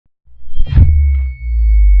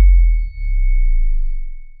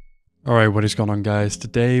Alright, what is going on, guys?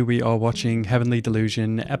 Today we are watching Heavenly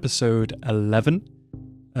Delusion episode 11.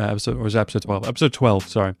 Episode 12? Episode 12,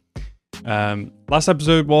 sorry. Last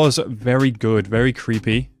episode was very good, very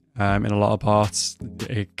creepy in a lot of parts.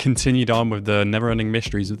 It continued on with the never-ending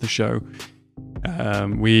mysteries of the show.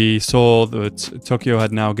 We saw that Tokyo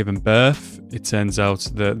had now given birth. It turns out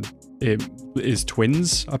that it is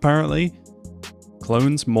twins, apparently.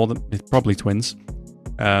 Clones, probably twins.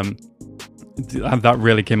 That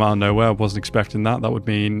really came out of nowhere. I wasn't expecting that. That would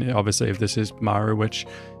mean, obviously, if this is Maru, which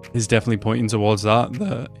is definitely pointing towards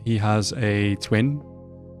that he has a twin.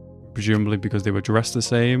 Presumably because they were dressed the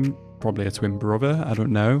same. Probably a twin brother. I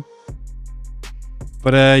don't know.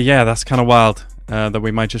 But yeah, that's kind of wild. That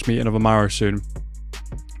we might just meet another Maru soon.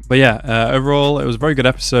 But yeah, overall, it was a very good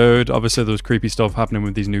episode. Obviously, there was creepy stuff happening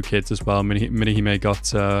with these new kids as well. Minihime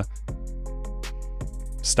got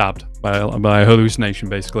stabbed by a hallucination,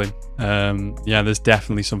 basically. Yeah, there's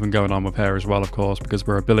definitely something going on with her as well, of course, because of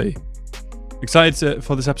her ability. Excited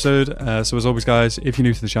for this episode. So as always, guys, if you're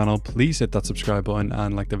new to the channel, please hit that subscribe button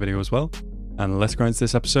and like the video as well. And let's go into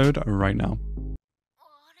this episode right now.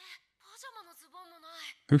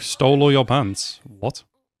 Who stole all your pants? What?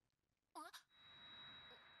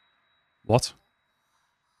 What?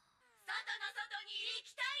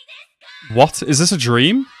 What? Is this a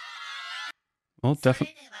dream? Well,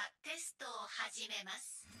 definitely.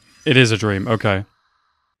 It is a dream, okay.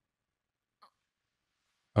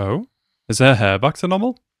 Oh? Is her hair back to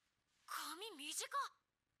normal?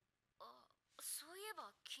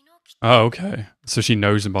 Oh, okay. So she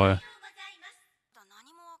knows about it.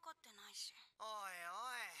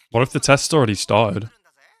 What if the test already started?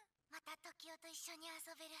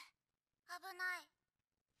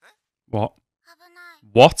 What?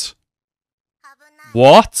 What?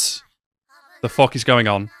 What? The fuck is going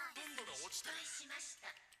on?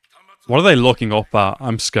 What are they looking up at?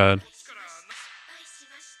 I'm scared.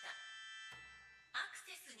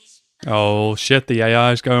 Oh shit, the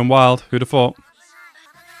AI is going wild. Who'd have thought?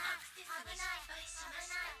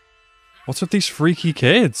 What's with these freaky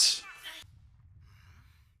kids?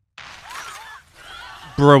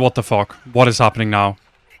 Bro, what the fuck? What is happening now?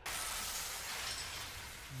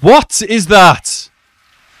 What is that?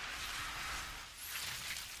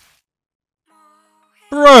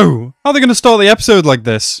 Bro, how are they going to start the episode like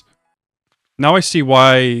this? Now I see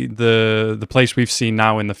why the place we've seen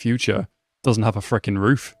now in the future doesn't have a frickin'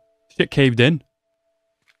 roof. Shit caved in.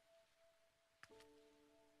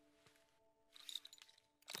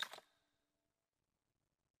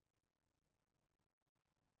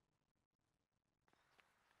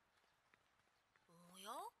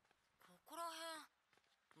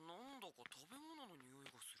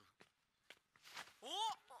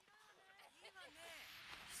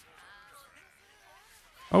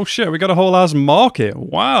 Oh shit, we got a whole ass market.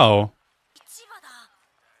 Wow.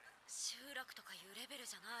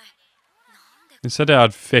 They said it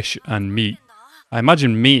had fish and meat. I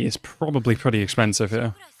imagine meat is probably pretty expensive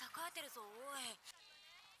here.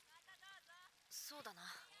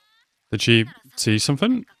 Did she see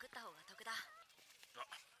something?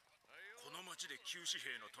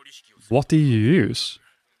 What do you use?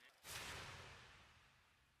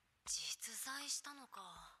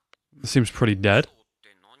 It seems pretty dead.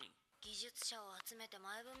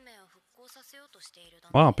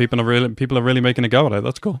 Wow, people are really making a go at it.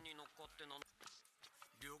 That's cool.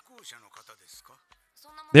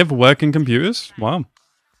 They have working computers? Wow.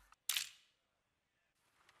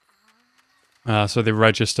 So they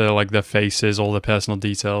register like their faces, all their personal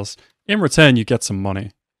details. In return, you get some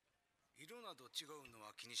money.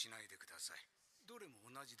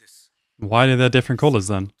 Why are there different colors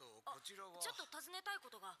then?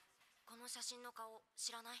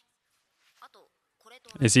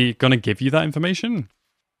 Is he gonna give you that information?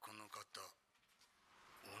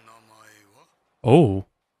 Oh.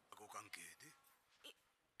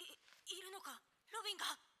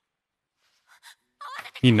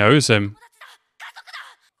 He knows him.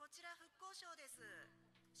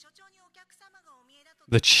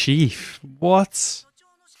 The chief. What?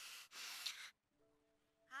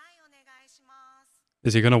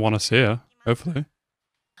 Is he gonna want to see her? Hopefully.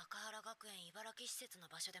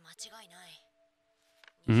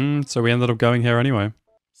 So we ended up going here anyway.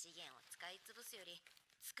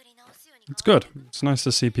 It's good. It's nice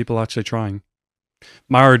to see people actually trying.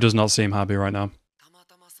 Maru does not seem happy right now.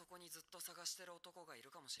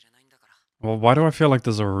 Well, why do I feel like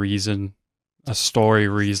there's a reason, a story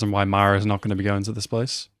reason why Maru is not going to be going to this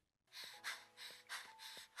place?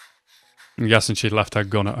 I'm guessing she left her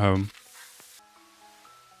gun at home.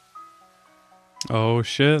 Oh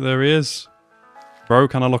shit, there he is. Bro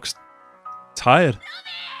kind of looks tired.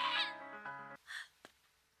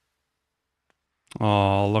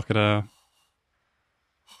 Oh, look at her.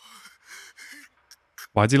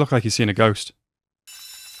 Why does he look like he's seen a ghost?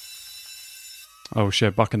 Oh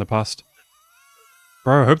shit, back in the past.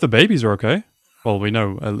 Bro, I hope the babies are okay. Well, we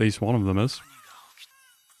know at least one of them is.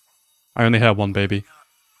 I only had one baby.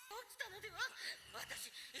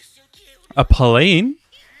 A plane?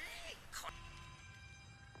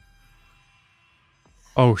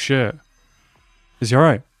 Oh shit. Is he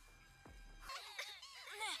alright?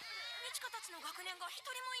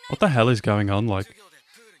 What the hell is going on? Like,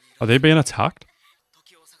 are they being attacked?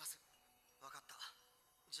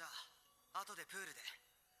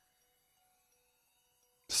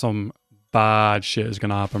 Some bad shit is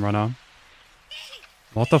gonna happen right now.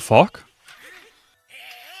 What the fuck?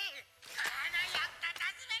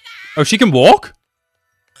 Oh, she can walk?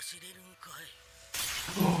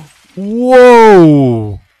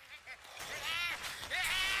 Whoa!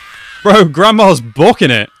 Bro, Grandma's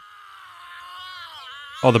booking it.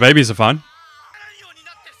 Oh, the babies are fine.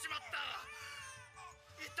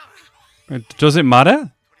 Does it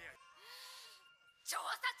matter?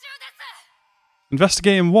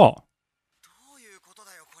 Investigating what?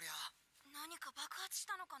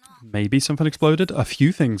 Maybe something exploded? A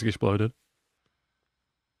few things exploded.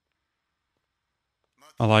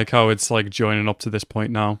 I like how it's like joining up to this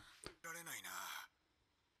point now.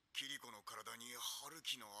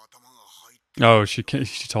 Oh, she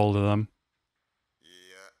told her them.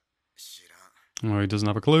 Oh, he doesn't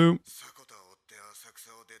have a clue.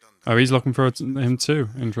 Oh, he's looking for him too.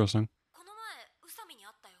 Interesting.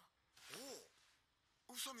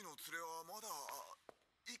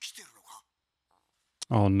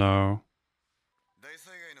 Oh no.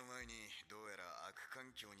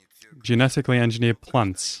 Genetically engineered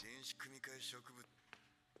plants.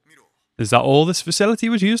 Is that all this facility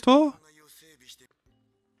was used for?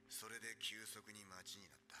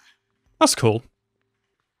 That's cool.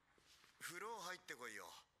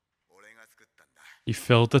 You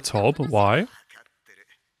filled the tub. Why?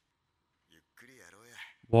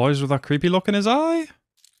 What is with that creepy look in his eye?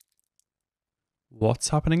 What's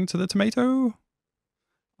happening to the tomato?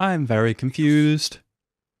 I'm very confused.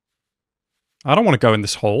 I don't want to go in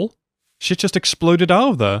this hole. Shit just exploded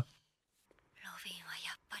out of there.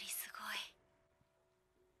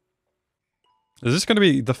 Is this going to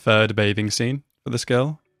be the third bathing scene for this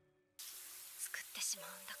girl?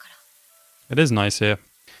 It is nice here.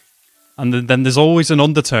 And then there's always an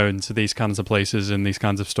undertone to these kinds of places and these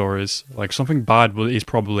kinds of stories. Like something bad is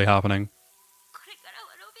probably happening.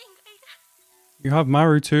 You have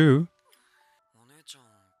Maru too.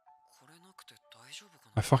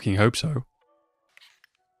 I fucking hope so.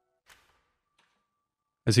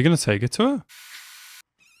 Is he gonna take it to her?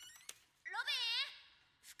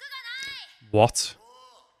 What?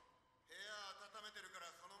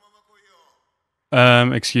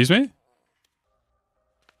 Excuse me?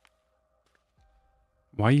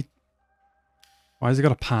 Why has he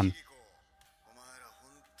got a pan?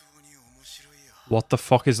 What the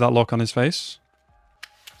fuck is that look on his face?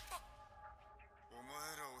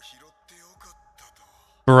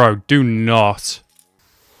 Bro, do not.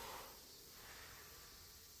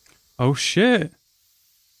 Oh shit.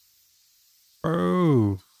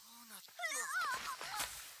 Bro.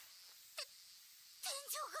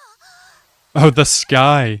 Oh, the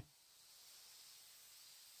sky.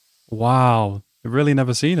 Wow. I've really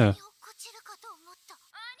never seen her.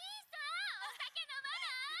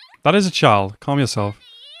 That is a child. Calm yourself.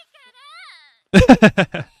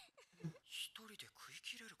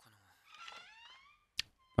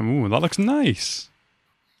 Ooh, that looks nice.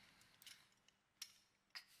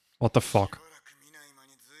 What the fuck?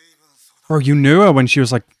 Bro, you knew her when she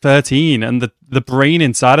was like 13 and the brain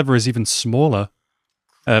inside of her is even smaller.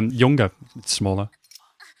 Younger. It's smaller.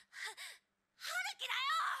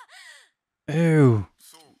 Ew.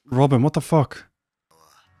 Robin, what the fuck?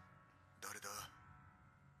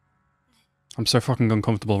 I'm so fucking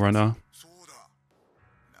uncomfortable right now.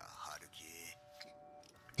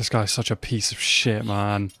 This guy's such a piece of shit,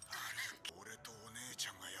 man.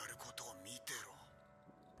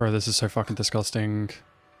 Bro, this is so fucking disgusting.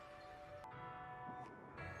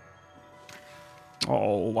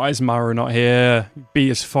 Oh, why is Maru not here? He beat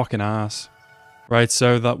his fucking ass. Right,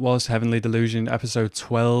 so that was Heavenly Delusion, episode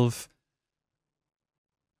 12.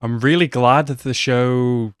 I'm really glad that the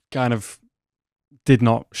show kind of did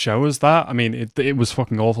not show us that. I mean, it was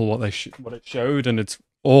fucking awful what it showed, and it's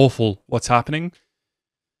awful what's happening.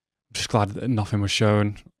 I'm just glad that nothing was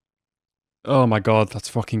shown. Oh my god, that's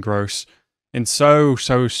fucking gross. In so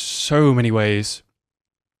many ways.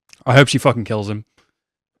 I hope she fucking kills him.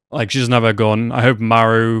 Like, she doesn't have a gun. I hope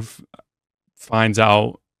Maru finds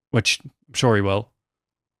out, which I'm sure he will.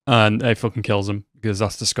 And it fucking kills him because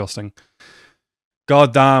that's disgusting.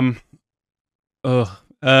 God damn. Ugh.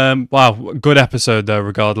 Wow, good episode though,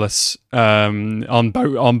 regardless. On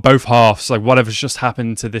both halves, like whatever's just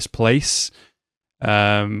happened to this place,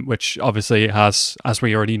 which obviously has, as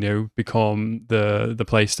we already knew, become the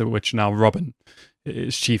place to which now Robin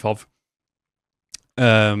is chief of.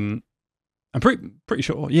 I'm pretty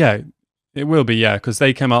sure, yeah, it will be, yeah, because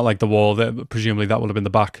they came out like the wall. That presumably that would have been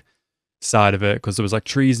the back side of it, because there was like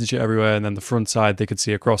trees and shit everywhere, and then the front side they could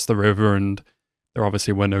see across the river, and there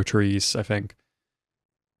obviously were no trees, I think.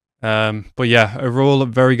 But yeah, overall a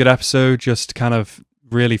very good episode, just kind of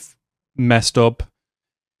really messed up.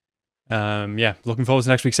 Yeah, looking forward to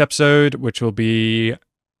next week's episode, which will be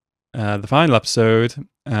the final episode,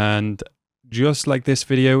 and just like this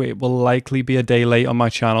video, it will likely be a day late on my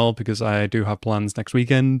channel because I do have plans next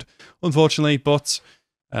weekend, unfortunately, but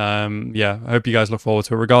yeah, I hope you guys look forward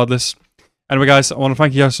to it regardless. Anyway guys, I want to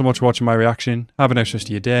thank you guys so much for watching my reaction. Have a nice rest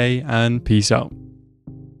of your day, and peace out.